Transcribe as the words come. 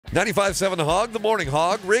95.7 The Hog, the Morning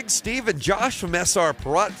Hog. Rig, Steve, and Josh from SR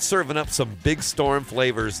Perot serving up some Big Storm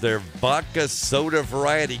flavors. Their vodka soda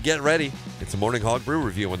variety. Get ready. It's a Morning Hog Brew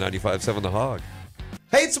review on 95.7 The Hog.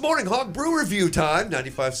 Hey, it's a Morning Hog Brew review time.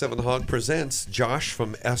 95.7 The Hog presents Josh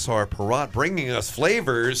from SR Perot bringing us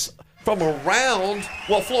flavors from around,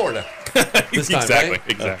 Florida. This time, exactly, right?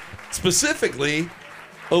 exactly. Specifically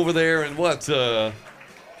over there in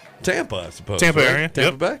Tampa, I suppose. Tampa right? area.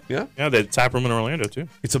 Tampa Bay, yeah. Yeah, the tap room in Orlando, too.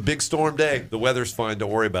 It's a big storm day. The weather's fine.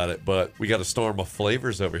 Don't worry about it. But we got a storm of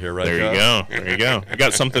flavors over here, right? There you go. There you go. I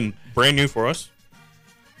got something brand new for us.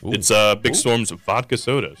 Ooh. It's Big Storm's vodka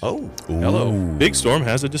sodas. Oh, hello. Big Storm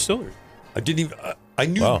has a distillery. I didn't even. I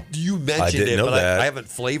knew you mentioned it, but I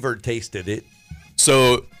haven't tasted it.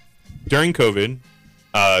 So during COVID,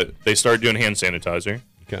 they started doing hand sanitizer,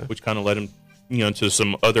 which kind of led them, to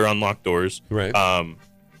some other unlocked doors. Right.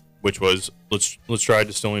 Which was let's try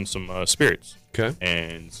distilling some spirits. Okay.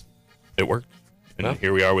 And it worked. And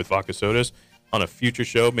here we are with vodka sodas. On a future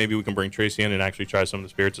show, maybe we can bring Tracy in and actually try some of the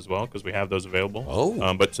spirits as well, because we have those available.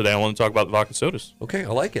 Oh. But today I want to talk about the vodka sodas. Okay, I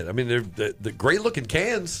like it. I mean, they're the great looking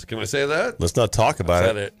cans. Can I say that? Let's not talk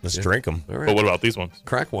about it. Let's drink them. All right. But what about these ones?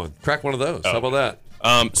 Crack one. Crack one of those. How about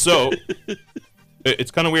that? So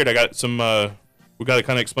it's kind of weird. I got some. We got to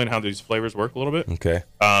kind of explain how these flavors work a little bit. Okay.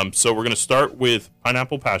 So we're going to start with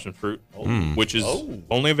pineapple passion fruit, which is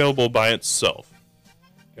only available by itself.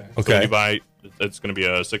 Okay. So you buy, it's going to be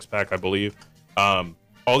a 6-pack, I believe.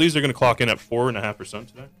 All these are going to clock in at 4.5%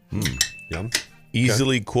 today. Yum.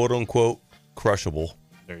 Easily, quote unquote, crushable.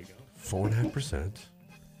 There you go. 4.5%.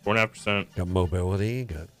 4.5%. Got mobility.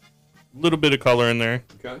 Got A little bit of color in there.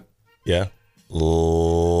 okay. Yeah.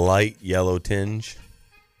 Light yellow tinge.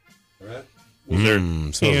 All right. They're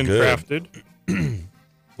so good. handcrafted,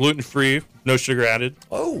 gluten-free, no sugar added.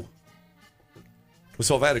 Oh.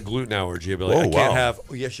 So if I had a gluten allergy, I'd be like, I can't have.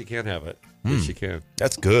 Oh, yes, you can have it. Yes, you can.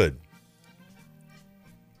 That's good.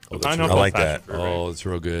 Oh, I like that. Oh, it's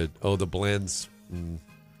real good. Oh, the blends.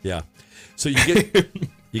 Yeah. So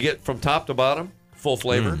you get from top to bottom full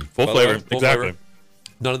flavor. Full flavor, exactly. Flavor.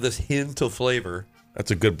 None of this hint of flavor.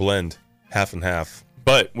 That's a good blend. Half and half.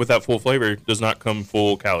 But with that full flavor, does not come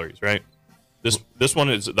full calories, right? This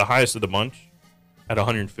one is the highest of the bunch at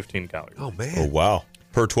 115 calories. Oh man. Oh wow.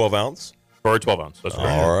 Per 12 ounce? For a 12 ounce. That's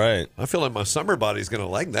right. All right. I feel like my summer body's gonna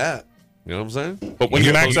like that. You know what I'm saying? But when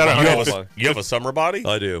you max out You have a summer body?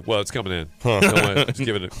 I do. Well, it's coming in. Just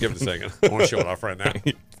give it a second. I want to show it off right now.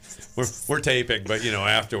 We're taping, but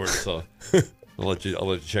afterwards. So I'll let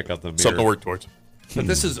you check out the mirror. Something to work towards. But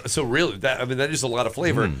this is so really that is a lot of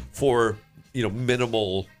flavor for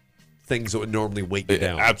minimal things that would normally weight you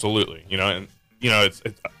down. Absolutely. It's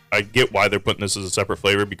I get why they're putting this as a separate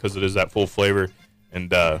flavor, because it is that full flavor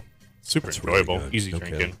and super enjoyable, really easy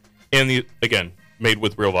drinking, and again made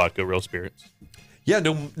with real vodka, real spirits. Yeah,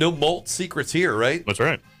 no malt secrets here, right? That's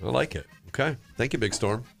right. I like it. Okay, thank you, Big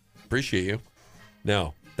Storm. Appreciate you.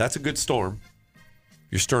 Now that's a good storm.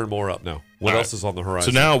 You're stirring more up now. What else is on the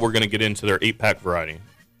horizon? So now we're going to get into their 8-pack variety.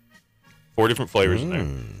 4 different flavors in there.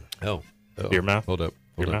 Oh. Your math. Hold up.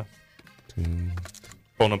 Your math.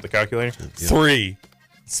 Pulling up the calculator. Yeah. 3.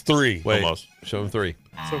 It's 3. Wait. Almost. Show him 3.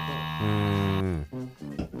 So cool.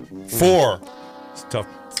 4. It's tough.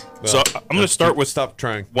 So I'm going to start with stop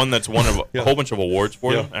trying. one that's won a whole bunch of awards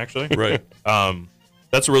for them, actually. Right.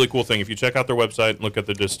 That's a really cool thing. If you check out their website and look at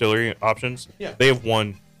the distillery options, they have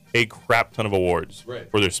won a crap ton of awards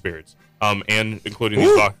for their spirits, and including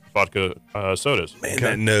these vodka sodas. Man,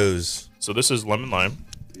 that nose. So this is lemon lime.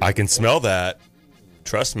 I can smell that.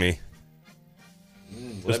 Trust me.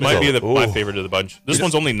 This might be my favorite of the bunch. This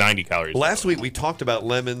one's only 90 calories. Last week we talked about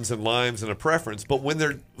lemons and limes and a preference, but when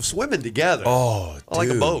they're swimming together, I like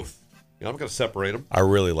them both. I'm going to separate them. I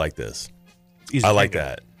really like this. I like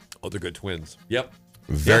that. Oh, they're good twins. Yep.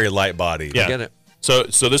 Very light body. Yeah. I get it. So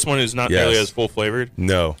this one is not nearly as full flavored.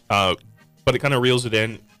 No. But it kind of reels it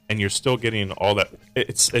in, and you're still getting all that.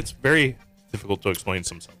 It's very difficult to explain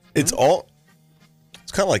sometimes. It's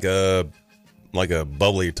kind of like a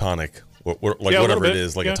bubbly tonic, whatever it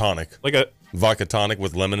is, like a tonic, like a vodka tonic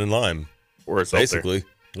with lemon and lime, or a seltzer. basically.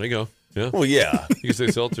 There you go. Yeah. Well, yeah, You can say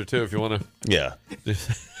seltzer too if you want to. yeah.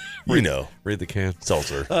 Read the can.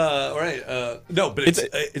 Seltzer. All right. No, but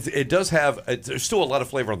it does have. There's still a lot of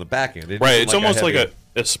flavor on the back end. Right. It's almost like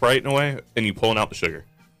a Sprite in a way, and you pulling out the sugar.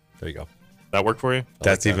 There you go. That work for you?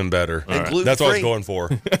 That's even better. And gluten-free. That's what I was going for.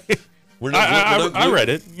 I read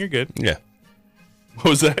it. You're good. Yeah. What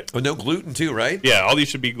was that? Oh, no gluten too, right? Yeah, all these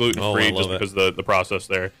should be gluten Oh, free I just love because the process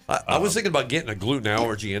there. I was thinking about getting a gluten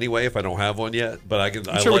allergy anyway if I don't have one yet, but I can.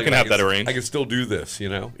 I'm sure we can have that arranged. I can still do this,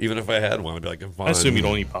 even if I had one. I'd be like, I'm fine. I assume you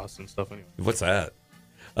don't eat pasta and stuff anyway. What's that?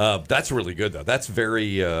 That's really good though. That's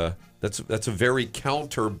very that's a very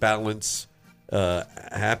counterbalance,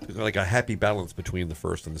 like a happy balance between the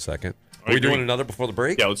first and the second. Are we doing another before the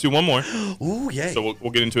break? Yeah, let's do one more. Ooh, yay. So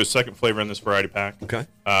we'll get into a second flavor in this variety pack. Okay.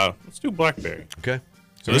 Let's do blackberry. Okay.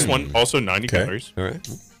 So this one also 90 calories. All right.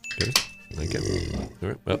 Good. Thank you.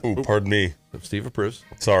 All right. Ooh, pardon me. Steve approves.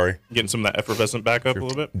 Sorry. Getting some of that effervescent back up a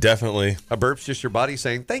little bit. Definitely. A burp's just your body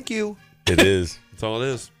saying thank you. It is. That's all it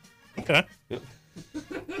is. Okay.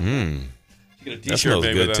 You get a That t-shirt smells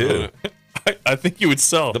made good with too. that on it. I think you would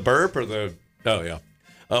sell. The burp or the oh yeah.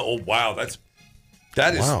 Oh wow, that's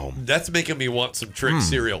making me want some Trick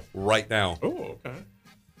cereal right now. Oh, okay.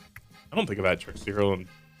 I don't think I've had Trick cereal in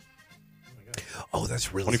Oh,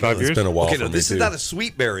 that's really 25 good. years. It's been a while Okay, for no, me this too. is not a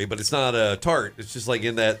sweet berry, but it's not a tart. It's just like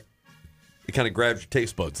in that it kind of grabs your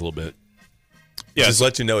taste buds a little bit. Yeah, Just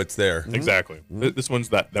let you know it's there. exactly. This one's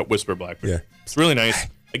that whisper blackberry. Yeah. It's really nice.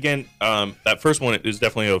 Again, that first one is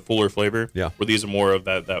definitely a fuller flavor. Yeah. Where these are more of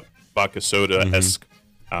that vodka soda esque.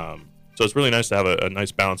 So it's really nice to have a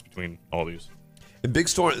nice balance between all these. And Big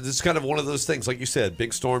Storm, this is kind of one of those things, like you said,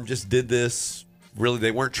 Big Storm just did this. Really,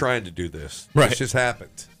 they weren't trying to do this. Right. This just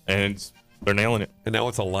happened. And they're nailing it. And now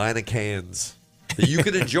it's a line of cans that you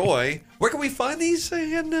can enjoy. Where can we find these?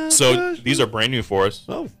 So these are brand new for us.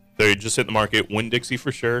 Oh, They just hit the market. Winn-Dixie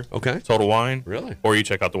for sure. okay. Total Wine. Really? Or you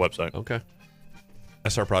check out the website. Okay.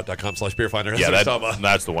 srprod.com/beerfinder. Yeah,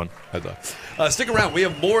 that's the one. Stick around. We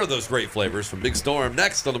have more of those great flavors from Big Storm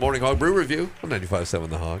next on the Morning Hog Brew Review on 95.7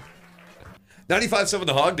 The Hog. 95.7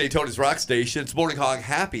 The Hog, Daytona's rock station. It's Morning Hog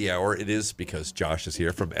Happy Hour. It is because Josh is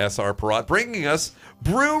here from SR Parrot bringing us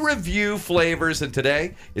brew review flavors. And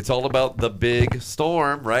today, it's all about the Big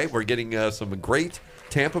Storm, right? We're getting some great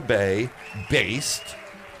Tampa Bay-based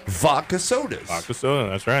vodka sodas. Vodka soda,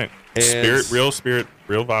 that's right. And- Spirit,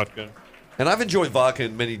 real vodka. And I've enjoyed vodka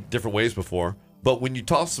in many different ways before, but when you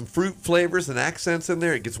toss some fruit flavors and accents in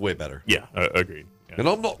there, it gets way better. Yeah, agreed. Yeah. And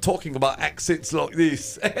I'm not talking about accents like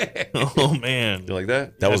this. Oh, man. You like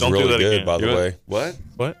that? That was don't do really that good, again. by the way. What?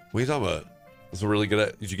 What? What are you talking about? It was a really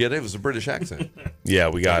good. Did you get it? It was a British accent. Yeah,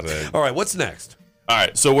 we got it. All right, what's next? All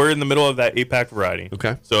right, so we're in the middle of that 8-pack variety.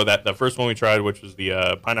 Okay. So the first one we tried, which was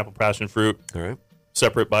the pineapple passion fruit, All right.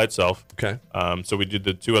 separate by itself. Okay. So we did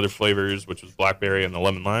the two other flavors, which was blackberry and the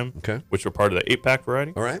lemon lime, Okay. which were part of the 8-pack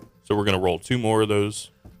variety. All right. So we're going to roll two more of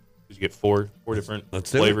those. You get four different Let's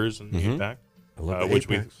do it. flavors in the 8-pack, I love the which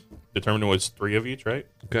we 8-packs. determined was 3 of each, right?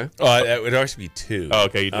 Okay. It would actually be 2. Oh,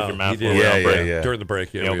 okay, you did your math. you did. while we were on Yeah, break. yeah, yeah. During the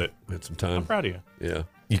break, yeah, Nailed we it. had some I'm time. proud of you. Yeah.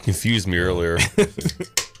 You confused me earlier.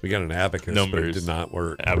 We got an abacus, but it Numbers. did not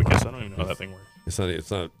work. Abacus, I don't even know how that thing works.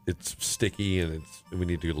 It's sticky and we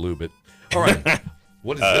need to lube it. All right.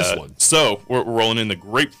 What is this one? So we're rolling in the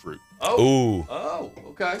grapefruit. Ooh. Oh,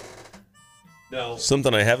 okay. No.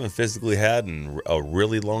 Something I haven't physically had in a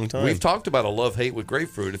really long time. We've talked about a love-hate with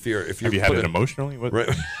grapefruit. If you're Have you had it emotionally? What? right,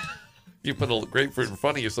 if you put a grapefruit in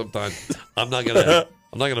front of you sometimes, I'm not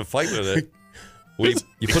gonna fight with it.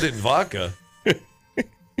 You put it in vodka.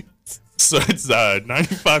 So it's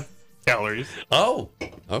 95 calories. Oh,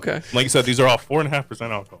 okay. Like you said, these are all 4.5%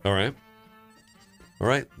 alcohol. All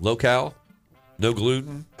right. Low cal, no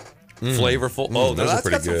gluten, flavorful. Oh, those are that's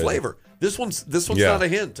pretty got some good. flavor. This one's Yeah. not a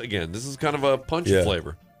hint. Again, this is kind of a punchy Yeah.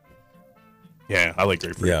 flavor. Yeah, I like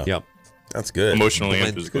grapefruit. Yeah. Yep. That's good. Emotionally and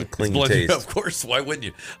Blend- physically. Good clean Blended, taste. of course. Why wouldn't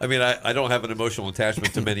you? I mean, I don't have an emotional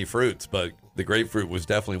attachment to many fruits, but the grapefruit was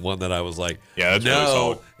definitely one that I was like, Yeah, that's really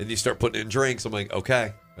solid. And you start putting it in drinks. I'm like,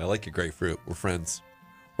 okay, I like your grapefruit. We're friends.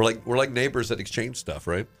 We're like neighbors that exchange stuff,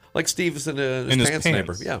 right? Like Steve's in his pants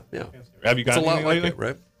neighbor. Yeah, yeah. Have you It's a gotten lot any like lately? it,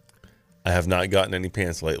 right? I have not gotten any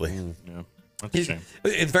pants lately. Yeah, that's a shame.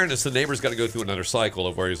 In fairness, the neighbor's got to go through another cycle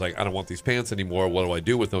of where he's like, I don't want these pants anymore. What do I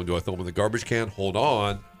do with them? Do I throw them in the garbage can? Hold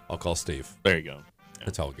on. I'll call Steve. There you go.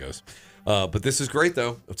 That's how it goes. But this is great,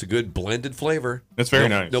 though. It's a good blended flavor. That's very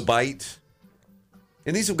No- nice. No bite.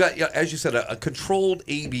 And these have got, yeah, as you said, a controlled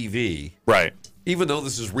ABV, Right. even though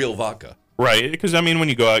this is real vodka. Right. Because, I mean, when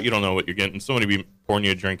you go out, you don't know what you're getting. Somebody be pouring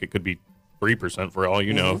you a drink, it could be 3% for all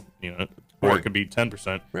you know. You know, or Right. it could be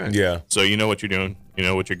 10%. Right. Yeah. So you know what you're doing. You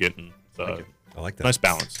know what you're getting. So I like that. nice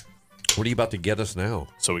balance. What are you about to get us now?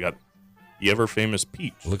 So we got the ever famous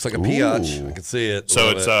peach. It looks like a piach. Ooh. I can see it. So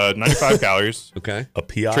Love it's it. 95 calories. Okay. A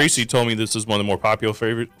piach. Tracy told me this is one of the more popular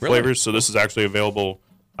flavors. So this is actually available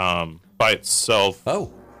by itself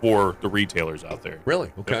Oh, for the retailers out there.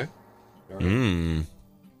 really? Okay. Mmm.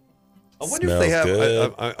 I wonder if they have. Smells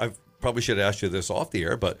good. I probably should have asked you this off the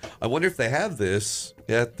air, but I wonder if they have this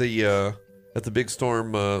at the Big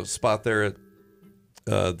Storm spot there at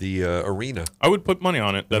the arena. I would put money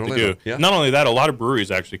on it that they Really? do. Yeah. Not only that, a lot of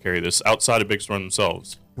breweries actually carry this outside of Big Storm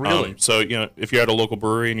themselves. Really? So, if you're at a local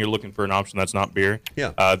brewery and you're looking for an option that's not beer,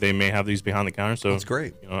 they may have these behind the counter. So that's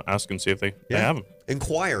great. Ask and see if they have them.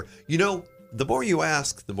 Inquire. The more you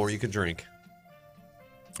ask, the more you can drink.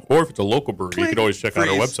 Or if it's a local brewery, you could always check out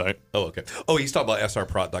our website. Oh, okay. Oh, he's talking about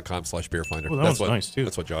srprot.com/beerfinder. Oh, that's nice, too.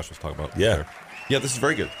 That's what Josh was talking about. Yeah. Yeah, this is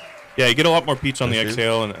very good. Yeah, you get a lot more peach on the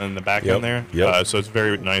exhale and the back end there. Yep. So it's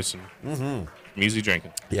very nice and easy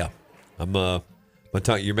drinking. Yeah. I'm my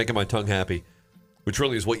tongue. You're making my tongue happy, which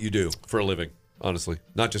really is what you do for a living. Honestly,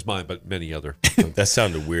 not just mine, but many other. That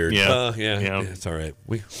sounded weird. Yeah. Yeah. It's all right.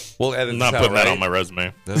 We'll edit. I'm not putting that on my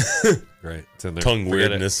resume. No? Right. It's in there. Tongue Forget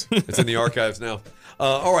weirdness. It's in the archives now.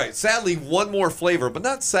 All right. Sadly, one more flavor, but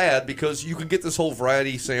not sad because you can get this whole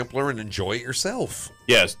variety sampler and enjoy it yourself.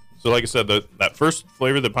 Yes. So like I said, that first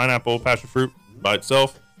flavor, the pineapple passion fruit by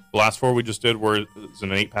itself, the last 4 we just did were it's an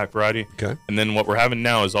 8-pack variety. Okay. And then what we're having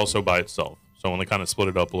now is also by itself. So I only kind of split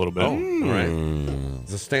it up a little bit. All right.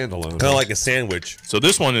 It's a standalone. Kind of like a sandwich. So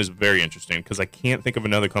this one is very interesting because I can't think of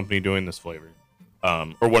another company doing this flavor.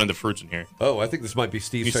 Or one of the fruits in here. Oh, I think this might be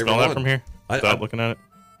Steve's You favorite smell that one. from here? Without looking at it?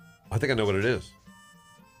 I think I know what it is.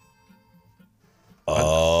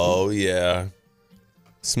 Oh, yeah.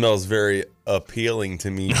 Smells very appealing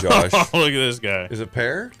to me, Josh. Look at this guy. Is it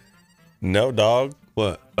pear? No, dog.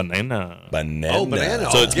 What? Banana. Banana. Oh, banana.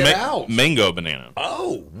 So it's Get out. mango banana.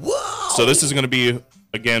 Oh, whoa. So this is going to be,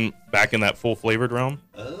 again, back in that full flavored realm.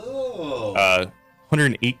 Oh.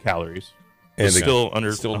 108 calories. And It's still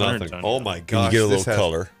under Still 110. nothing. Oh, my You gosh. get a this little has-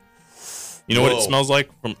 color. You know what Whoa. it smells like?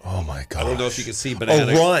 From Oh, my God. I don't know if you can see A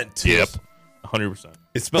banana. runt. Yep, 100%.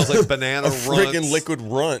 It smells like banana A runts. friggin' liquid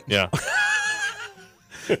runt. Yeah.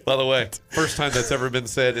 By the way, first time that's ever been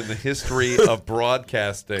said in the history of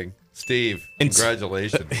broadcasting. Steve,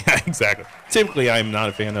 congratulations. Yeah, exactly. Typically, I'm not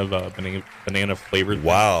a fan of banana flavored.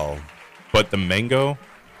 Wow. But the mango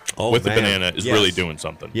with man. the banana is Yes. really doing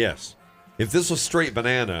something. Yes. If this was straight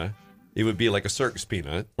banana, it would be like a circus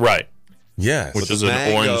peanut. Right. Yes. Which the is an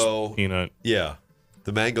mango- orange peanut. Yeah.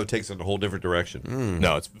 The mango takes it in a whole different direction.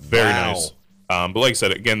 No, it's very Wow. nice. But like I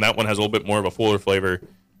said, again, that one has a little bit more of a fuller flavor.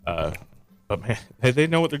 But man, they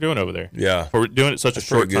know what they're doing over there. Yeah. For doing it such a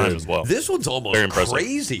short pretty time good. as well. This one's almost Very impressive.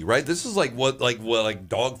 crazy, right? This is like what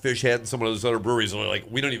Dogfish had in some of those other breweries. Where like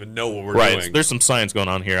we don't even know what we're Right. doing. There's some science going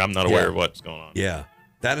on here. I'm not aware of what's going on. Yeah,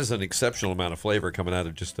 that is an exceptional amount of flavor coming out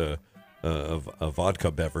of just a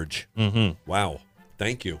vodka beverage. Mm-hmm. Wow.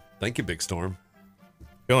 Thank you, Big Storm.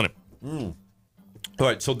 Feeling it. All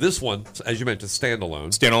right, so this one, as you mentioned, standalone.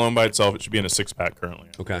 Standalone by itself, it should be in a 6-pack currently.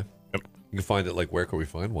 Okay. Yep. You can find it where can we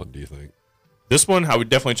find one? Do you think? This one, I would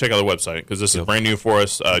definitely check out the website because this is brand new for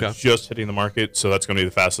us, Okay. just hitting the market. So that's going to be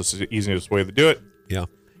the fastest, easiest way to do it. Yeah.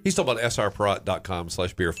 He's talking about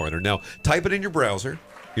srprot.com/beerfinder. Now, type it in your browser.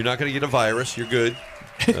 You're not going to get a virus. You're good.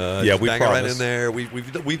 Yeah, we bang it right promise. in there.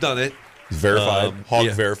 We've done it. Verified. Hog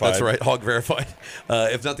Yeah, verified. That's right. Hog verified.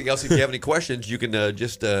 If nothing else, if you have any questions, you can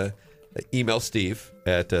just email Steve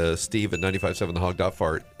at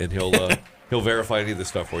steve@957thehog.fart, and he'll verify any of this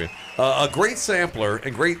stuff for you. A great sampler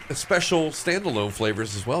and great special standalone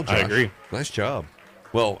flavors as well, Josh. I agree. Nice job.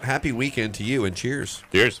 Well, happy weekend to you, and cheers.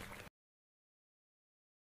 Cheers.